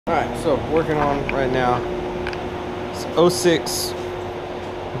Alright, so working on right now. It's 06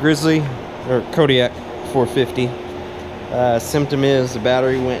 Grizzly or Kodiak 450. Symptom is the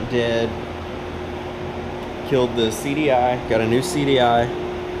battery went dead. Killed the CDI. Got a new CDI.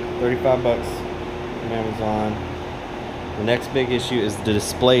 35 bucks from Amazon. The next big issue is the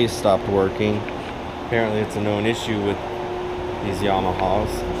display stopped working. Apparently it's a known issue with these Yamahas.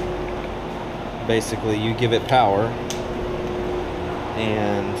 Basically you give it power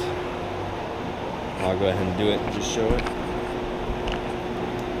and I'll go ahead and do it and just show it.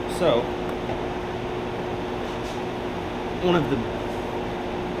 So one of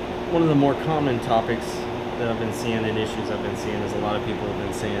the more common topics that I've been seeing and issues I've been seeing is a lot of people have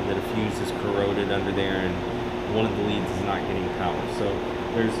been saying that a fuse is corroded under there and one of the leads is not getting power. So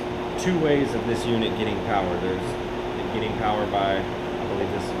there's two ways of this unit getting power. There's getting power by, I believe,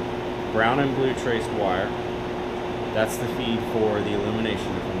 this brown and blue traced wire. That's the feed for the illumination,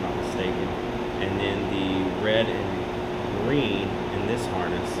 if I'm not mistaken. And then the red and green in this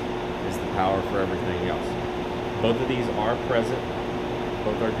harness is the power for everything else. Both of these are present.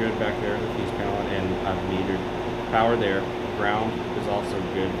 Both are good back there in the fuse panel, and I've metered power there. Ground is also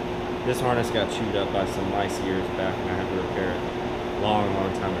good. This harness got chewed up by some mice years back, and I had to repair it a long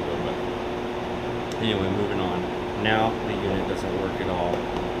time ago. But anyway, moving on. Now the unit doesn't work at all.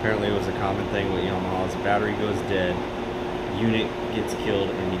 Apparently it was a common thing with Yamaha's. Battery goes dead, unit gets killed,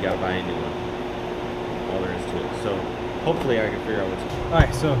 and you gotta buy a new one. All there is to it. So hopefully I can figure out what's going on.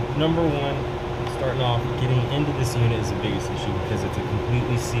 Alright, so number one, starting off, getting into this unit is the biggest issue because it's a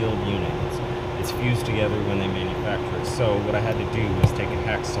completely sealed unit. It's fused together when they manufacture it. So what I had to do was take a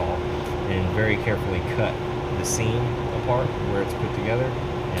hacksaw and very carefully cut the seam apart where it's put together,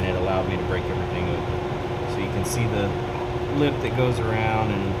 and it allowed me to break everything open. So you can see the lip that goes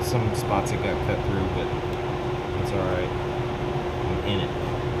around and some spots it got cut through, but it's alright. I'm in it.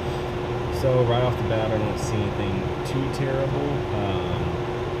 So right off the bat, I don't see anything too terrible.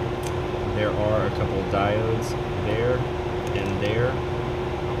 There are a couple of diodes there and there.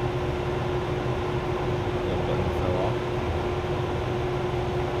 The button fell off.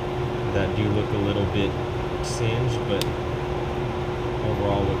 That do look a little bit singed, but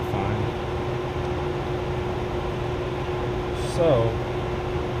overall look fine. So,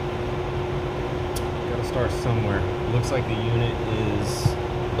 gotta start somewhere. Looks like the unit is,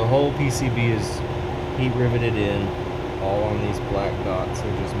 the whole PCB is heat riveted in, all on these black dots.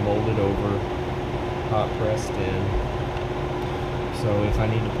 They're just molded over, hot pressed in. So if I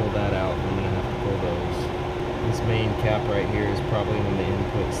need to pull that out, I'm gonna have to pull those. This main cap right here is probably on the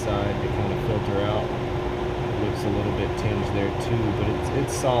input side to kind of filter out. It looks a little bit tinged there too, but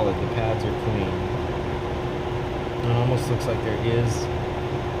it's solid. The pads are clean. It almost looks like there is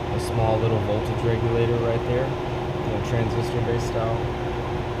a small little voltage regulator right there, transistor based style.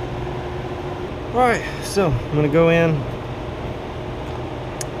 Alright, so I'm gonna go in.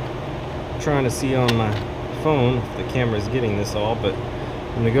 I'm trying to see on my phone if the camera's getting this all, but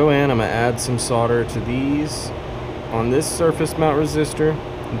I'm gonna go in, I'm gonna add some solder to these on this surface mount resistor,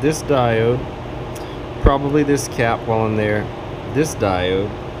 this diode, probably this cap while in there, this diode,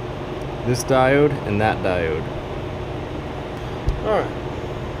 and that diode. Alright.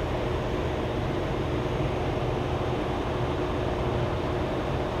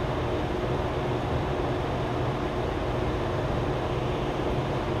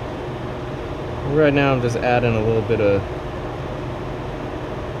 Right now I'm just adding a little bit of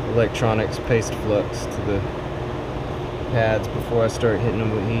electronics paste flux to the pads before I start hitting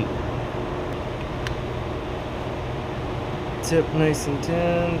them with heat. Tip nice and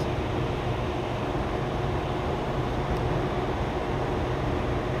tinned.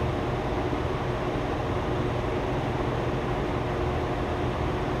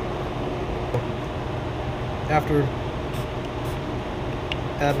 After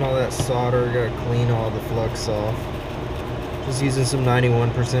adding all that solder, gotta clean all the flux off. Just using some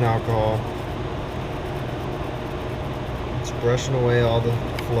 91% alcohol. It's brushing away all the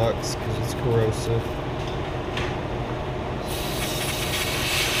flux because it's corrosive.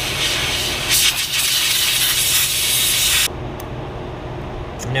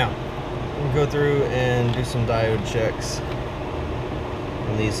 Now, we'll go through and do some diode checks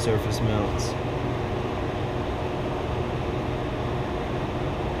on these surface mounts.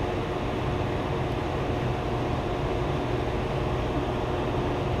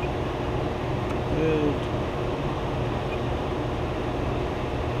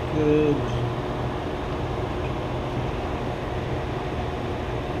 Good.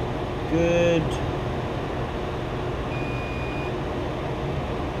 Good.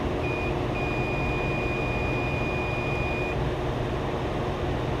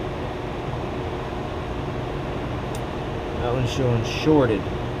 That one's showing shorted.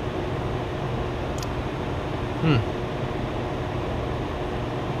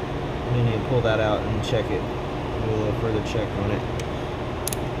 We need to pull that out and check it. Do a little further check on it.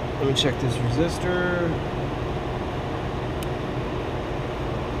 Let me check this resistor.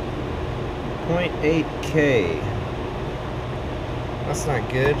 0.8K. That's not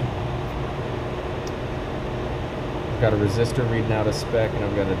good. I've got a resistor reading out of spec, and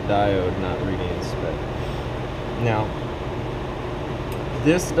I've got a diode not reading in spec. Now,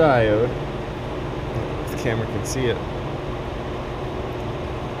 this diode, if the camera can see it,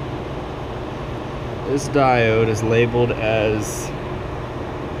 this diode is labeled as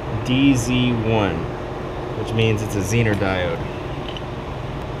DZ1, which means it's a Zener diode.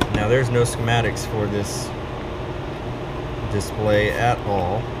 Now there's no schematics for this display at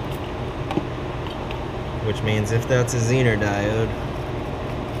all, which means if that's a Zener diode,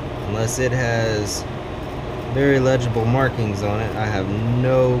 unless it has very legible markings on it, I have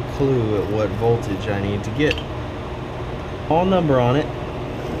no clue at what voltage I need to get. All number on it.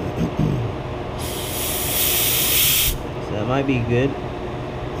 So that might be good.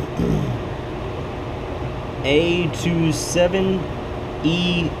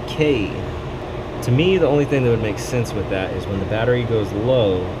 A27EK. To me, the only thing that would make sense with that is when the battery goes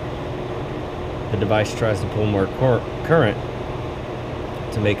low, the device tries to pull more current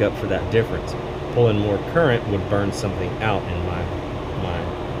to make up for that difference. Pulling more current would burn something out in my mind.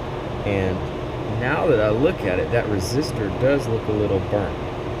 And now that I look at it, that resistor does look a little burnt.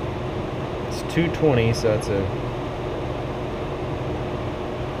 It's 220, so it's a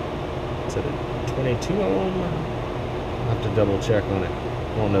 22 ohm? I'll have to double check on it.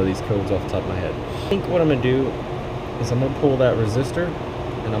 I don't know these codes off the top of my head. I think what I'm going to do is I'm going to pull that resistor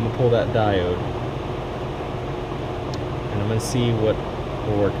and I'm going to pull that diode. And I'm going to see what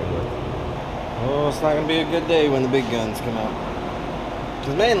we're working with. Oh, it's not going to be a good day when the big guns come out.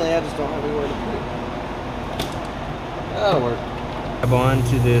 Because mainly I just don't have anywhere to put it. That'll work. Grab on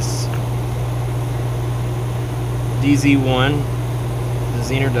to this DZ1, the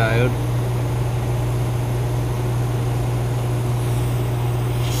Zener diode.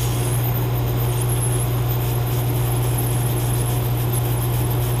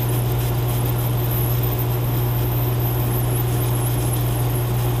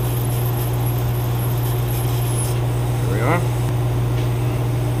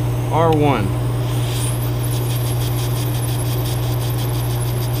 R1.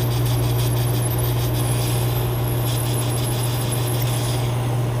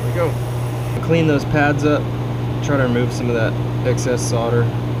 There we go. Clean those pads up. Try to remove some of that excess solder.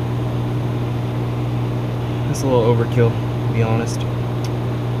 That's a little overkill, to be honest.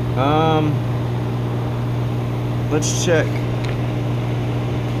 Let's check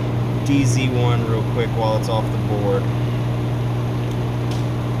DZ1 real quick while it's off the board.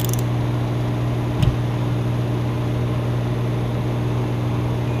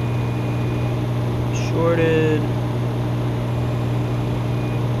 Shorted.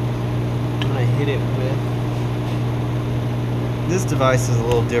 I'm gonna hit it with. This device is a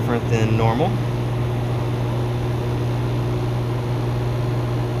little different than normal.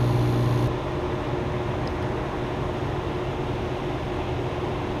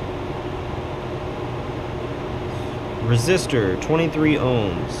 Resistor, 23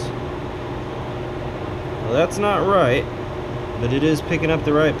 ohms. Well, that's not right, but it is picking up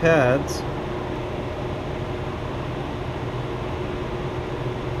the right pads.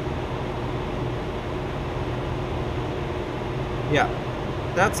 Yeah,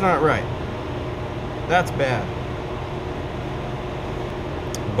 that's not right. That's bad.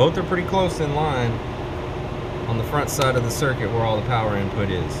 Both are pretty close in line on the front side of the circuit where all the power input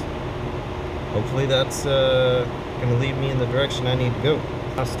is. Hopefully that's gonna lead me in the direction I need to go.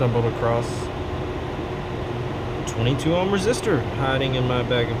 I stumbled across a 22 ohm resistor hiding in my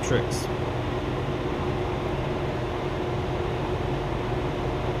bag of tricks.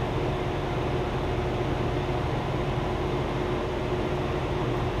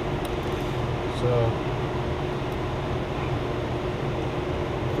 So,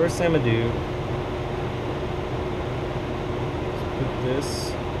 first thing I'm gonna do is put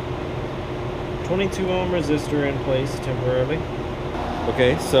this 22 ohm resistor in place temporarily.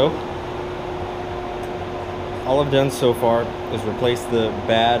 Okay, so all I've done so far is replace the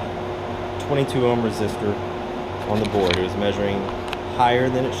bad 22 ohm resistor on the board. It was measuring higher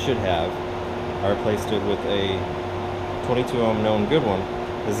than it should have. I replaced it with a 22 ohm known good one.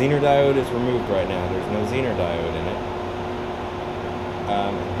 The Zener diode is removed right now. There's no Zener diode in it.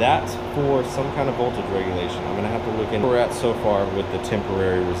 That's for some kind of voltage regulation. I'm going to have to look into where we're at so far with the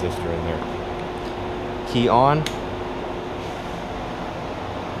temporary resistor in there. Key on,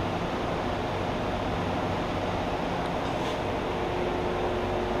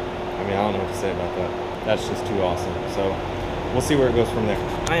 me. I don't know what to say about that. That's just too awesome. So we'll see where it goes from there.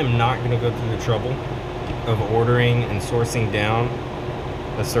 I am not going to go through the trouble of ordering and sourcing down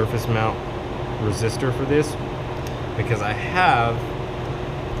a surface mount resistor for this, because I have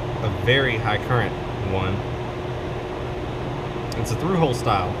a very high current one. It's a through-hole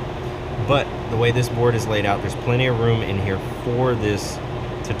style, but the way this board is laid out, there's plenty of room in here for this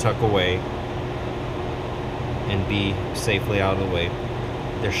to tuck away and be safely out of the way.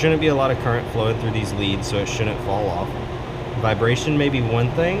 There shouldn't be a lot of current flowing through these leads, so it shouldn't fall off. Vibration may be one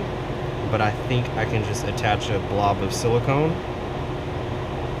thing, but I think I can just attach a blob of silicone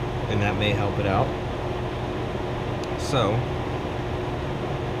and that may help it out. So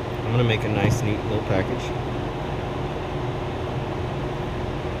I'm gonna make a nice neat little package.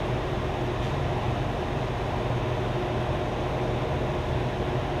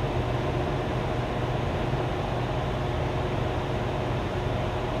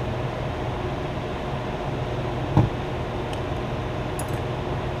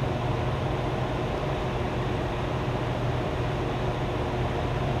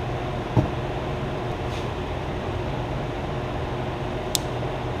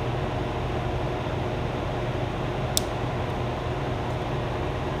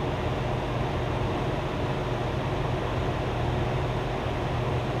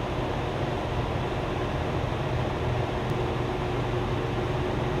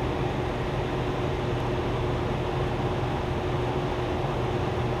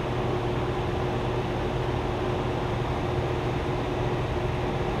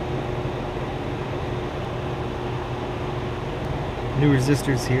 New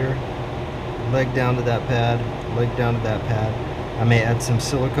resistors here, leg down to that pad, leg down to that pad. I may add some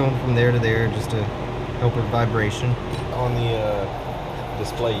silicone from there to there just to help with vibration. On the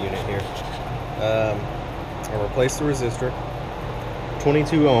display unit here, I'll replace the resistor,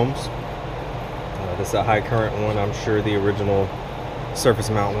 22 ohms. This is a high current one. I'm sure the original surface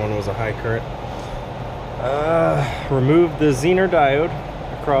mount one was a high current. Remove the Zener diode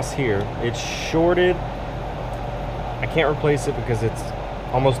across here. It's shorted. I can't replace it because it's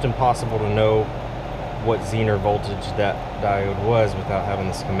almost impossible to know what Zener voltage that diode was without having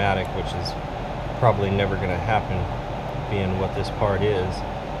the schematic, which is probably never going to happen, being what this part is.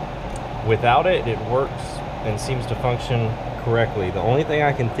 Without it, it works and seems to function correctly. The only thing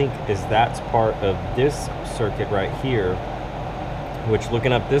I can think is that's part of this circuit right here, which,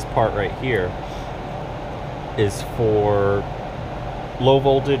 looking up this part right here, is for low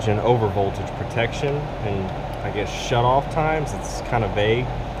voltage and over voltage protection, and I guess shut off times. It's kind of vague,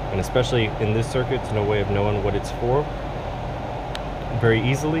 and especially in this circuit, there's no way of knowing what it's for very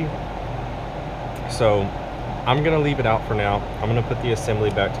easily. So I'm gonna leave it out for now. I'm gonna put the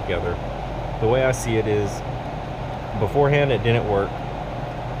assembly back together. The way I see it is, beforehand it didn't work,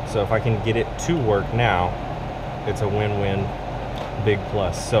 so if I can get it to work now, it's a win-win, big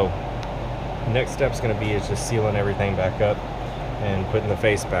plus. So next step's gonna be is just sealing everything back up and putting the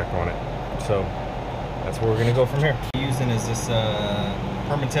face back on it. So that's where we're gonna go from here. What I'm using is this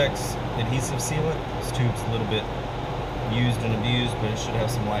Permatex adhesive sealant. This tube's a little bit used and abused, but it should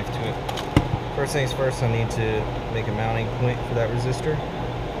have some life to it. First things first, I need to make a mounting point for that resistor.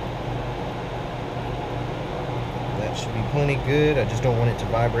 That should be plenty good. I just don't want it to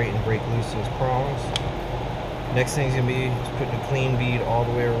vibrate and break loose those prongs. Next thing's gonna be just putting a clean bead all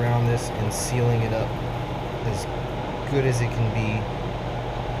the way around this and sealing it up as good as it can be,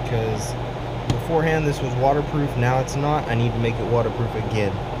 because beforehand this was waterproof, now it's not. I need to make it waterproof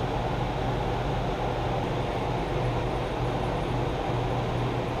again.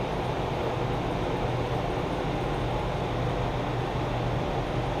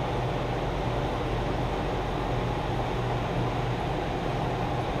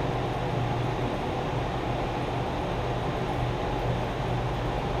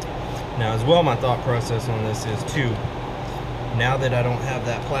 Now as well, my thought process on this is too, now that I don't have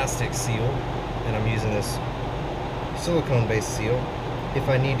that plastic seal and I'm using this silicone based seal, if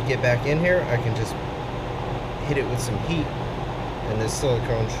I need to get back in here, I can just hit it with some heat and this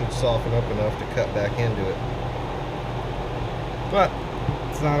silicone should soften up enough to cut back into it. But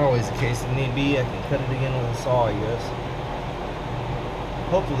it's not always the case. If need be, I can cut it again with a saw, I guess.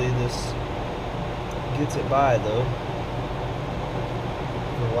 Hopefully this gets it by though,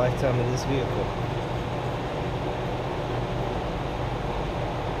 for the lifetime of this vehicle.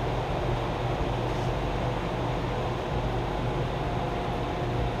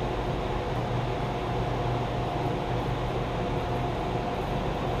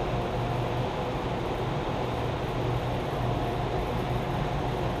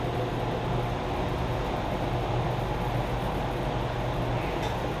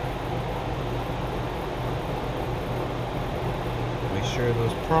 sure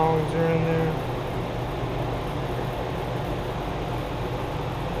those prongs are in there.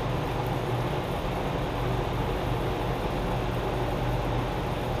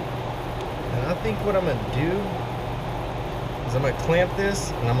 And I think what I'm gonna do is I'm gonna clamp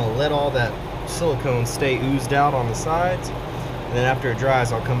this and I'm gonna let all that silicone stay oozed out on the sides, and then after it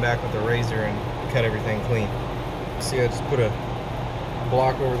dries I'll come back with a razor and cut everything clean. See, I just put a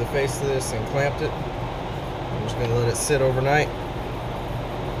block over the face of this and clamped it. I'm just gonna let it sit overnight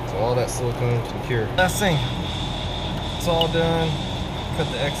so all that silicone can cure. Last thing, it's all done. Cut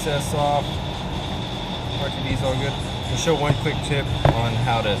the excess off. RTD's all good. I'll show one quick tip on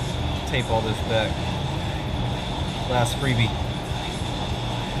how to tape all this back. Last freebie.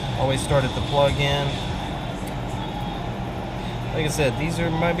 Always start at the plug in. Like I said, these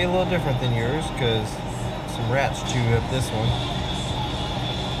might be a little different than yours because some rats chew up this one.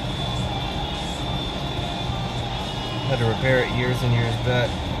 Had to repair it years and years back.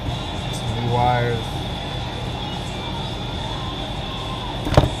 Some new wires.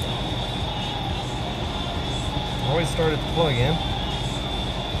 Always start at the plug in.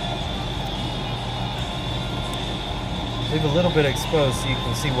 Leave a little bit exposed so you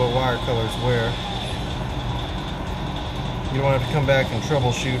can see what wire colors where. You don't have to come back and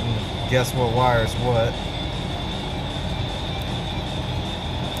troubleshoot and guess what wire's what.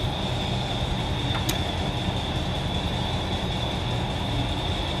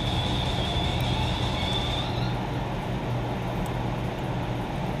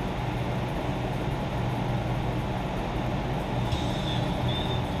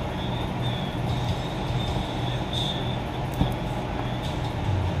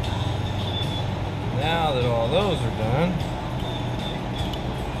 Now that all those are done,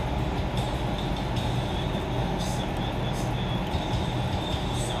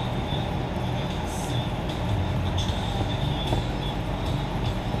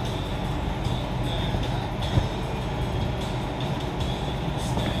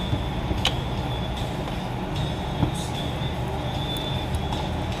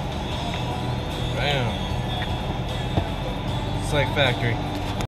 bam, just like factory.